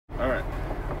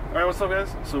Alright, what's up guys?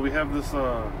 So we have this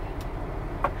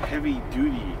heavy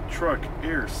duty truck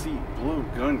air seat blow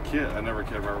gun kit. I never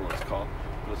can remember what it's called,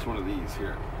 but it's one of these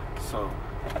here. So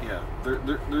yeah,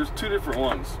 there's two different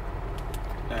ones,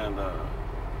 and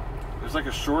there's like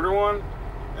a shorter one,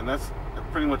 and that's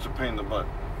pretty much a pain in the butt.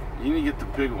 You need to get the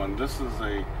big one. This is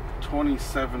a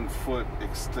 27-foot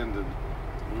extended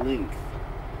length,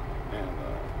 and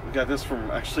we got this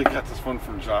from, actually got this one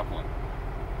from Joplin.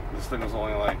 This thing was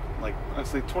only like I'd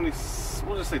say 20,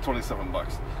 we'll just say 27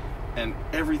 bucks, and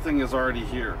everything is already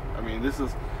here. I mean, this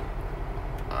is,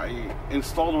 I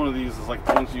installed one of these, is like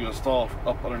the ones you install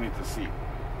up underneath the seat,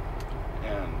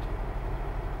 and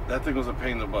that thing was a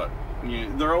pain in the butt.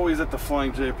 They're always at the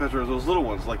Flying J Petros, those little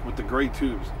ones, like with the gray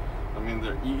tubes. I mean,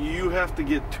 you have to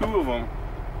get two of them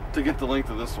to get the length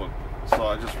of this one. So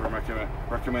I just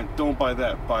recommend don't buy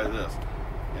that, buy this.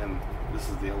 And this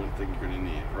is the only thing you're going to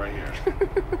need right here.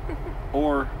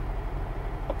 Or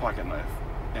a pocket knife.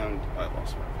 And I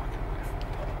lost my pocket knife.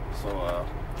 So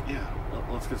yeah,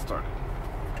 let's get started.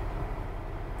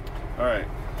 Alright,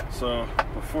 so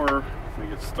before we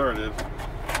get started,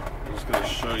 I'm just going to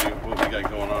show you what we got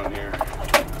going on here.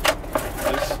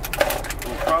 This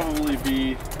will probably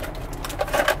be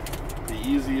the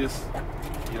easiest,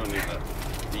 you don't need that,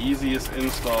 the easiest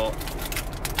install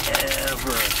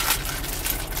ever.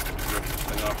 Rip this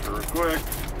thing off real quick.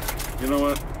 You know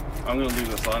what? I'm going to leave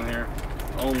this on here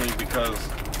only because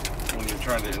when you're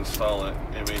trying to install it,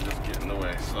 it may just get in the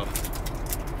way.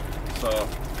 So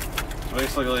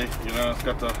basically, you know, it's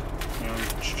got the, you know,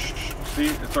 see,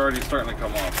 it's already starting to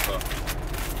come off, so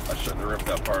I shouldn't have ripped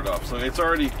that part off. So it's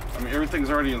already, I mean, everything's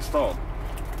already installed.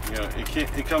 You know,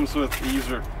 it comes with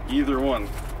either one.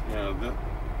 You know,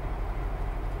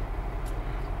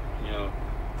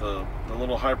 the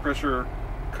little high pressure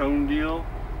cone deal,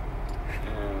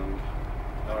 and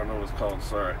I don't know what it's called,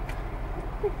 sorry.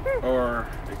 Or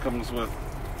it comes with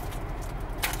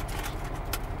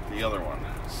the other one.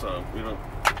 So we don't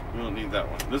need that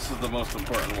one. This is the most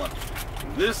important one.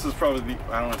 This is probably the,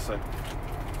 I don't want to say,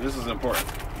 this is important.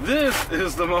 This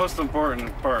is the most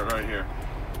important part right here.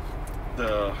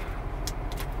 So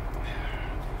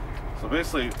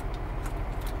basically, you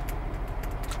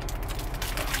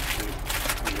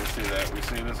can see that. We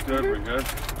see this good? We're good?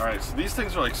 Alright, so these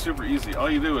things are like super easy. All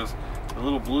you do is, the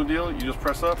little blue deal, you just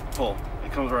press up, pull.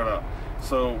 It comes right out.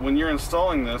 So when you're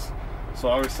installing this, so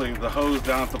obviously the hose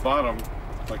down at the bottom,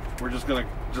 like we're just gonna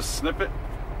snip it.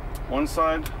 One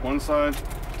side,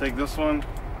 take this one,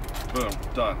 boom,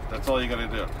 done. That's all you gotta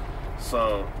do.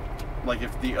 So, like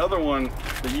if the other one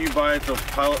that you buy at the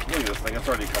pilot, look at this thing, it's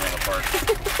already coming apart.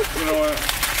 You know what?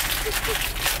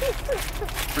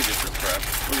 Forget this crap.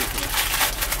 We're just gonna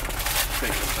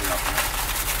take this thing off.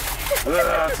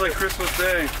 It's like Christmas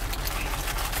Day.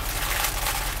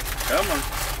 Come on.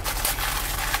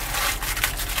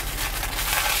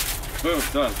 Boom,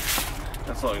 done.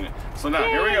 That's all you need. So now,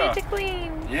 here we go. To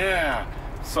clean. Yeah.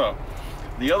 So,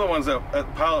 the other ones at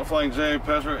Pilot, Flying J,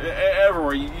 Petro,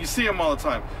 everywhere, you see them all the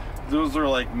time. Those are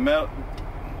like metal.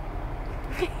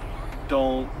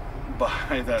 Don't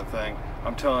buy that thing.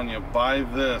 I'm telling you, buy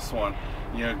this one.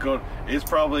 You know, it's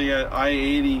probably at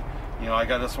I-80. You know, I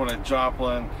got this one at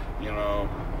Joplin. You know,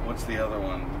 what's the other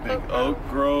one? The big Oak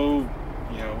Grove.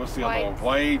 You know, what's the other one?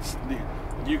 Whites.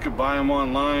 You could buy them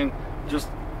online. Just,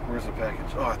 where's the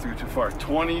package? Oh, I threw it too far.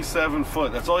 27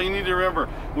 foot. That's all you need to remember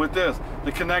with this.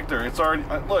 The connector, it's already,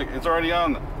 look, it's already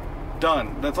on.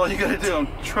 Done. That's all you gotta do.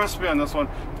 Trust me on this one.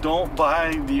 Don't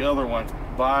buy the other one.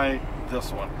 Buy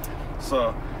this one.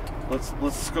 So, let's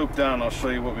scope down. I'll show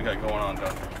you what we got going on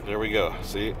down here. There we go.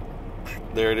 See?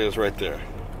 There it is right there.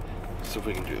 Let's see if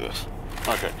we can do this.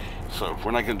 Okay. So,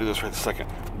 we're not gonna do this right this second.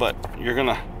 But, you're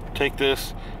gonna take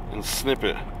this and snip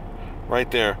it right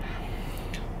there.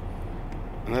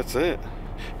 And that's it.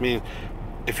 I mean,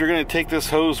 if you're gonna take this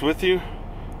hose with you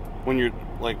when you're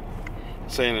like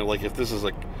saying it, like if this is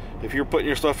like, if you're putting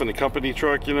your stuff in a company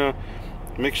truck, you know,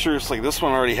 make sure it's like this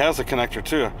one already has a connector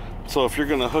too. So if you're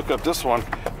gonna hook up this one,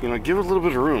 you know, give it a little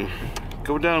bit of room.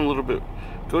 Go down a little bit.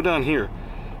 Go down here.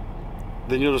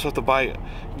 Then you'll just have to buy it.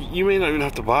 You may not even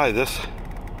have to buy this.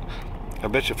 I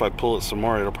bet you if I pull it some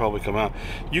more, it'll probably come out.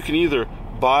 You can either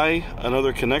buy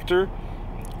another connector,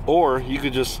 or you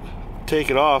could just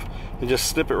take it off and just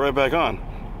snip it right back on.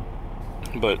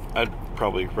 But I'd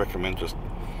probably recommend just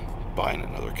buying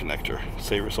another connector.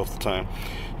 Save yourself the time.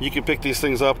 You can pick these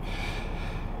things up.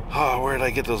 Oh, where did I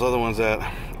get those other ones at?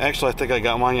 Actually, I think I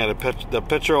got mine at the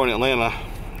Petro in Atlanta.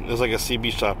 It's like a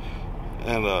CB shop.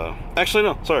 And actually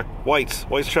no, sorry, White's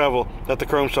Travel at the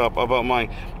Chrome shop. I bought mine,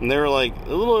 and they were like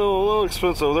a little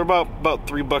expensive. They're about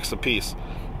 $3 a piece,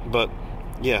 but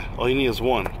Yeah, all you need is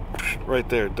one. Right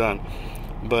there, done.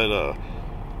 But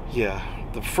yeah,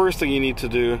 the first thing you need to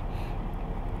do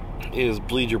is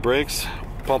bleed your brakes,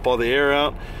 pump all the air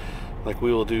out like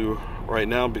we will do right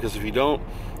now, because if you don't,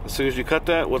 as soon as you cut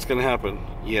that, what's going to happen?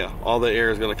 Yeah, all the air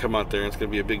is going to come out there and it's going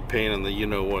to be a big pain in the you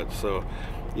know what. So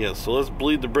yeah, so let's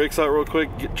bleed the brakes out real quick.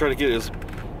 Try to get as,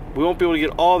 we won't be able to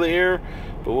get all the air,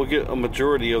 but we'll get a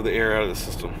majority of the air out of the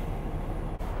system.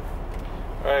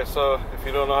 Alright, so if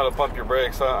you don't know how to pump your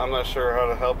brakes, I'm not sure how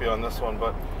to help you on this one,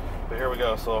 but here we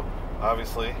go. So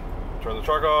obviously turn the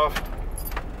truck off.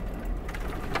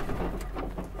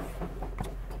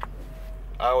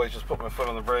 I always just put my foot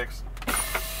on the brakes,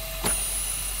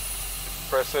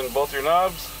 press in both your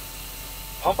knobs,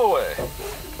 pump away.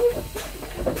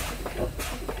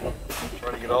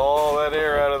 Try to get all that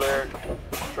air out of there.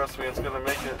 Trust me, it's going to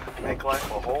make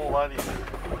life a whole lot easier.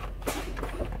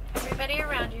 Everybody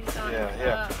around you is on.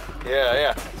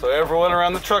 Yeah. So everyone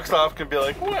around the truck stop can be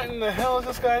like, what in the hell is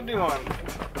this guy doing?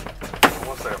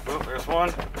 Almost there. Boop, there's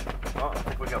one. Oh, I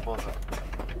think we got both of them.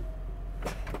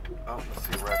 Oh, let's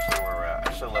see where we're at.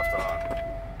 I should have left it on.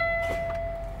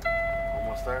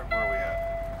 Almost there. Where are we at?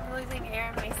 I'm losing air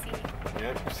in my seat.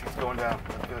 Yeah, your seat's going down.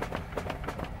 That's good.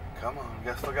 Come on.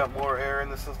 You guys still got more air in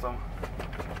the system.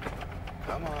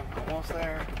 Come on. Almost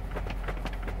there.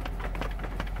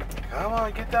 Come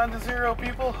on. Get down to 0,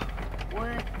 people. We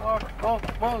are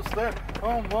almost there.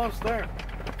 Almost there.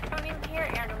 I don't even hear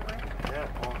air no more. Yeah,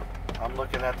 well, I'm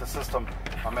looking at the system.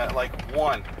 I'm at like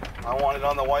 1. I want it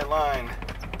on the white line.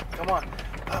 Come on.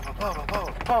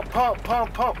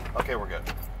 Pump. Okay, we're good.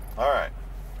 Alright.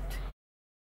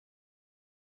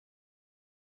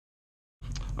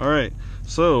 Alright,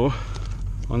 so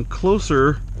on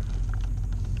closer,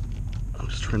 I'm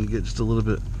just trying to get just a little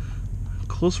bit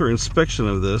closer inspection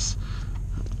of this.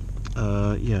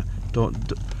 Yeah,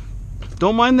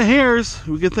 don't mind the hairs.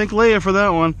 We can thank Leia for that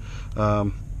one.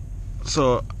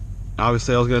 So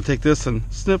obviously I was going to take this and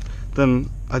snip. Then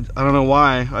I don't know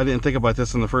why I didn't think about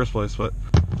this in the first place, but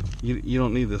you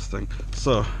don't need this thing.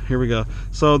 So here we go.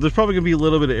 So there's probably going to be a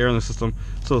little bit of air in the system.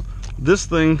 So this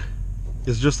thing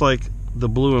is just like the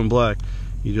blue and black.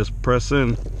 You just press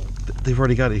in. They've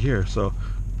already got it here, so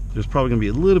there's probably going to be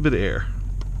a little bit of air.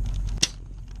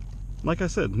 Like I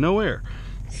said, no air.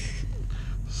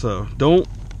 So don't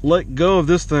let go of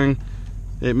this thing.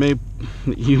 You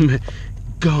may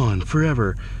gone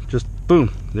forever. Just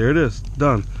boom, there it is,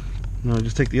 done. Now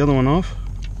just take the other one off.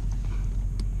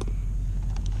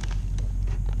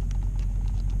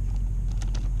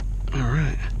 All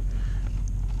right.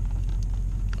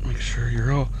 Make sure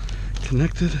you're all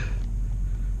connected.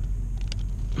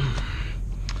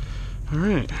 All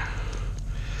right.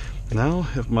 Now,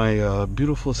 if my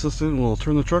beautiful assistant will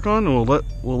turn the truck on, and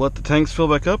we'll let the tanks fill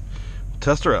back up,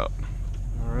 test her out.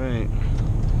 All right.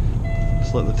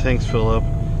 Just let the tanks fill up.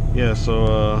 Yeah.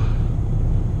 So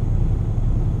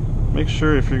make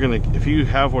sure if you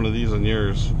have one of these in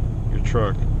your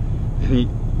truck, and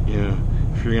you know,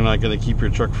 if you're not gonna keep your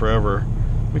truck forever,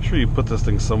 make sure you put this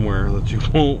thing somewhere that you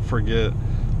won't forget.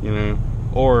 You know,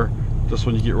 or just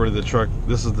when you get rid of the truck,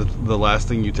 this is the last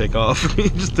thing you take off. You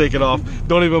just take it off.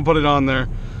 Don't even put it on there.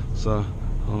 So,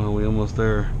 oh no, we almost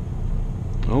there.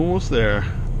 Almost there.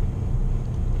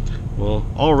 Well,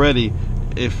 already,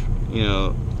 if, you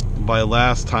know, by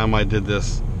last time I did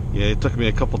this, yeah, it took me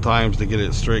a couple times to get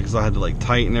it straight because I had to like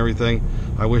tighten everything.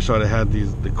 I wish I'd have had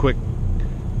the quick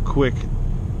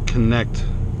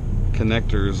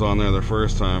connectors on there the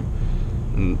first time.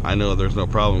 And I know there's no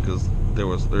problem because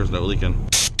there's no leaking.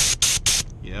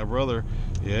 Yeah, brother.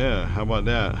 Yeah, how about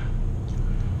that?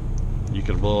 You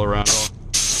can blow around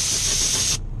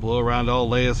all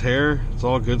Leia's hair. It's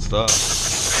all good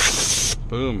stuff.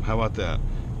 Boom, how about that?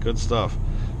 Good stuff.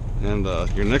 And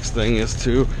your next thing is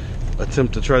to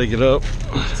attempt to try to get up.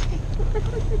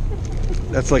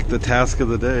 That's like the task of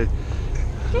the day.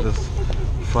 Just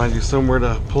find you somewhere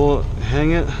to pull it,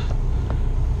 hang it.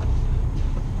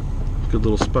 Good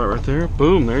little spot right there.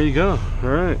 Boom, there you go. All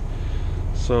right.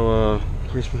 So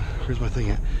where's my thing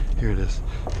at? Here it is.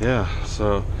 Yeah,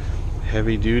 so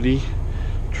heavy duty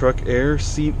truck air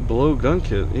seat blow gun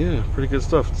kit. Yeah, pretty good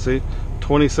stuff. See,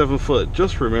 27 foot.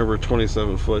 Just remember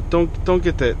 27 foot. Don't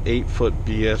get that 8 foot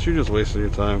BS. You're just wasting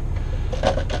your time.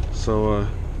 So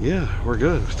yeah, we're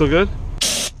good. Still good?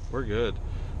 We're good.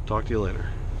 Talk to you later.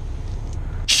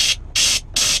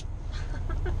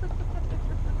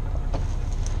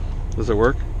 Does it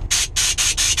work?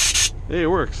 Hey, it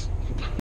works.